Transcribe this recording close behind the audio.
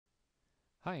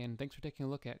Hi, and thanks for taking a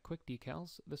look at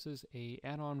QuickDecals. This is a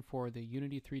add-on for the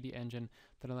Unity 3D engine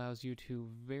that allows you to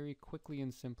very quickly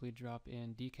and simply drop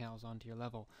in decals onto your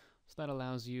level. So that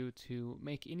allows you to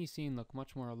make any scene look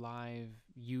much more alive,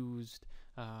 used.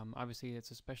 Obviously, it's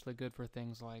especially good for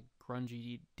things like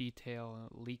grungy detail,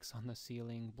 leaks on the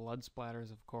ceiling, blood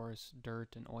splatters, of course,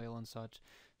 dirt and oil and such.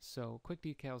 So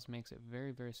QuickDecals makes it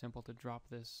very, very simple to drop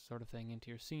this sort of thing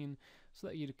into your scene so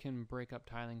that you can break up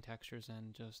tiling textures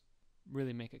and just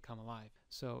really make it come alive.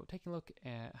 So taking a look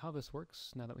at how this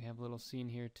works, now that we have a little scene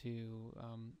here to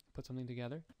put something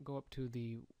together, go up to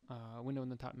the window in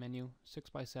the top menu,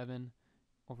 6x7,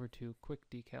 over to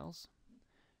QuickDecals.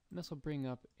 And this will bring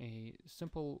up a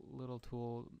simple little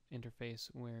tool interface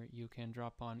where you can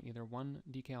drop on either one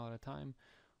decal at a time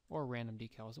or random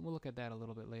decals, and we'll look at that a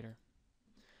little bit later.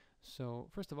 So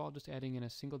first of all, just adding in a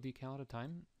single decal at a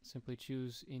time. Simply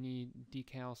choose any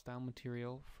decal style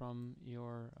material from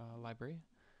your library.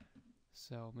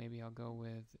 So maybe I'll go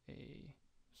with a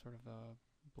sort of a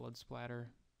blood splatter.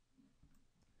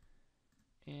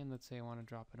 And let's say I want to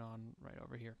drop it on right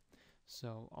over here.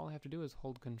 So all I have to do is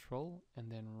hold Control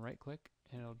and then right click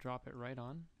and it'll drop it right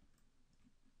on.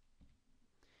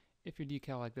 If your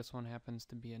decal like this one happens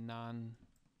to be a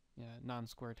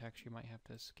non-square texture, you might have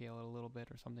to scale it a little bit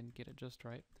or something to get it just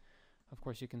right. Of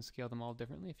course, you can scale them all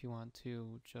differently if you want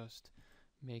to just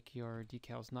make your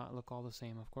decals not look all the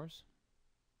same, of course.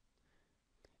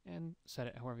 And set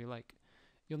it however you like.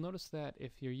 You'll notice that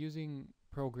if you're using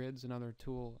ProGrids, another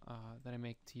tool that I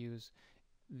make to use,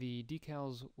 the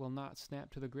decals will not snap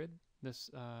to the grid.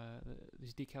 These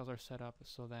decals are set up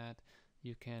so that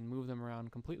you can move them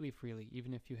around completely freely,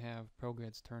 even if you have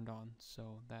ProGrids turned on,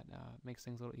 so that makes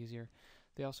things a little easier.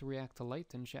 They also react to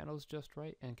light and shadows just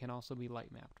right, and can also be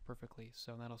light mapped perfectly,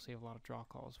 so that'll save a lot of draw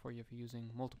calls for you if you're using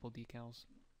multiple decals.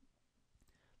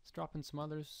 Let's drop in some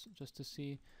others just to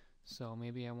see. So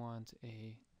maybe I want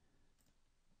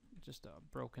just a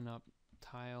broken up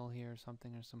tile here or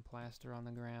something, or some plaster on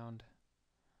the ground.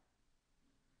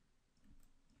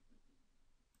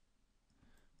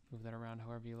 Move that around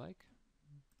however you like.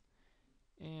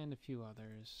 And a few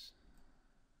others.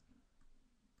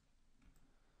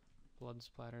 Blood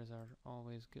splatters are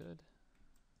always good.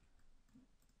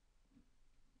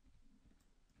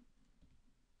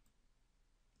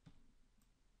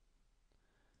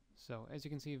 So as you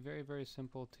can see, very, very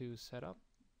simple to set up.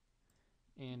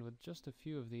 And with just a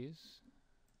few of these,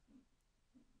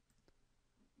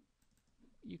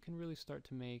 you can really start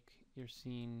to make your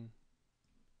scene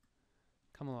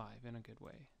come alive in a good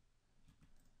way.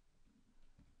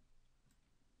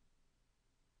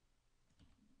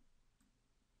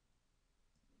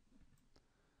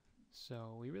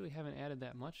 So we really haven't added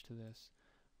that much to this,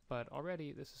 but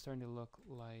already this is starting to look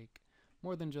like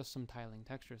more than just some tiling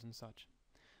textures and such.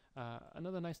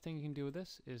 Another nice thing you can do with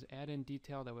this is add in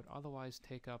detail that would otherwise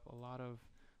take up a lot of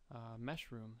mesh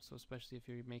room. So especially if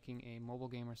you're making a mobile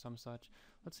game or some such,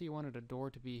 let's say you wanted a door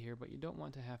to be here, but you don't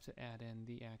want to have to add in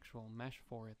the actual mesh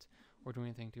for it or do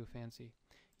anything too fancy.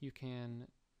 You can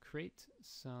create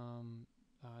some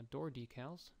door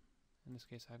decals. In this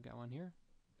case, I've got one here,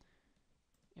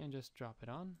 and just drop it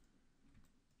on.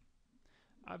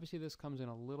 Obviously this comes in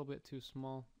a little bit too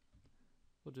small.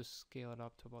 We'll just scale it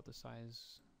up to about the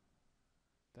size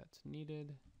that's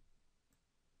needed.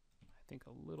 I think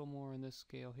a little more in this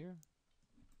scale here.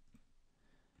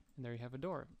 And there you have a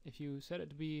door. If you set it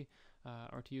to be,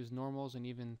 or to use normals and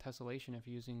even tessellation if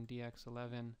you're using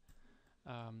DX11,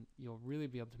 you'll really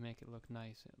be able to make it look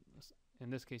nice. In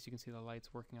this case, you can see the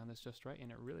lights working on this just right,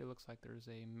 and it really looks like there's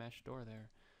a mesh door there.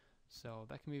 So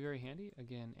that can be very handy.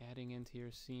 Again, adding into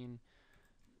your scene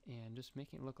and just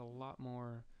making it look a lot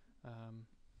more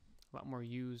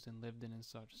used and lived in and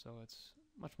such. So it's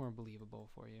much more believable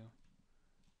for you.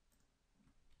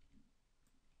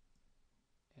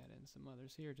 Add in some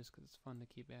others here just because it's fun to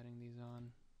keep adding these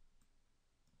on.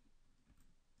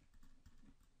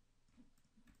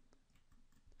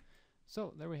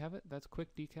 So there we have it. That's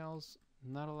QuickDecals.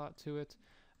 Not a lot to it.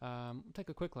 We'll take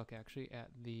a quick look actually at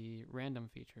the random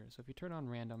feature. So if you turn on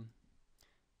random,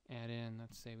 add in,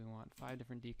 let's say we want 5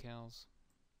 different decals,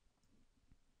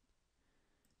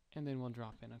 and then we'll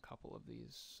drop in a couple of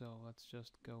these. So let's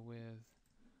just go with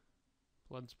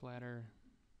blood splatter,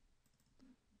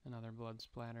 another blood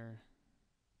splatter,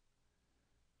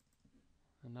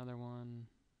 another one,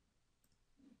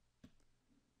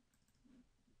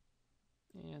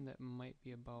 and that might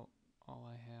be about all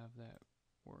I have that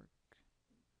work.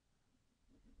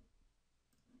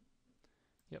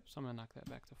 Yep, so I'm going to knock that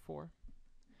back to 4.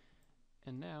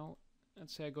 And now,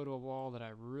 let's say I go to a wall that I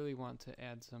really want to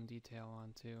add some detail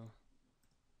onto.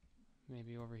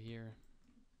 Maybe over here.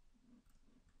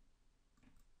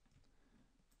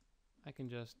 I can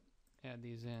just add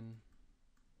these in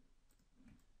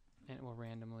and it will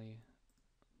randomly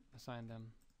assign them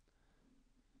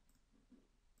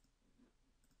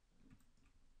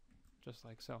just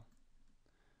like so.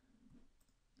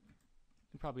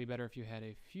 It'd probably be better if you had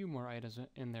a few more items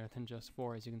in there than just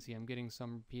 4. As you can see, I'm getting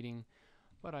some repeating,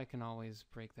 but I can always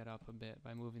break that up a bit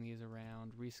by moving these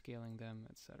around, rescaling them,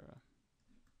 etc.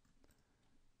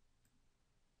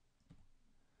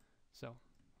 So,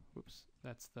 oops,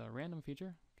 that's the random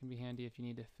feature. Can be handy if you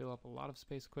need to fill up a lot of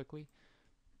space quickly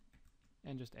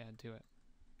and just add to it.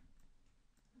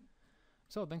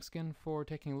 So thanks again for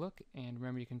taking a look, and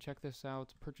remember you can check this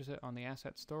out, purchase it on the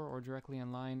Asset Store or directly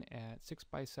online at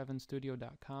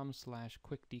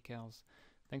 6x7studio.com/QuickDecals.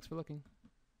 Thanks for looking.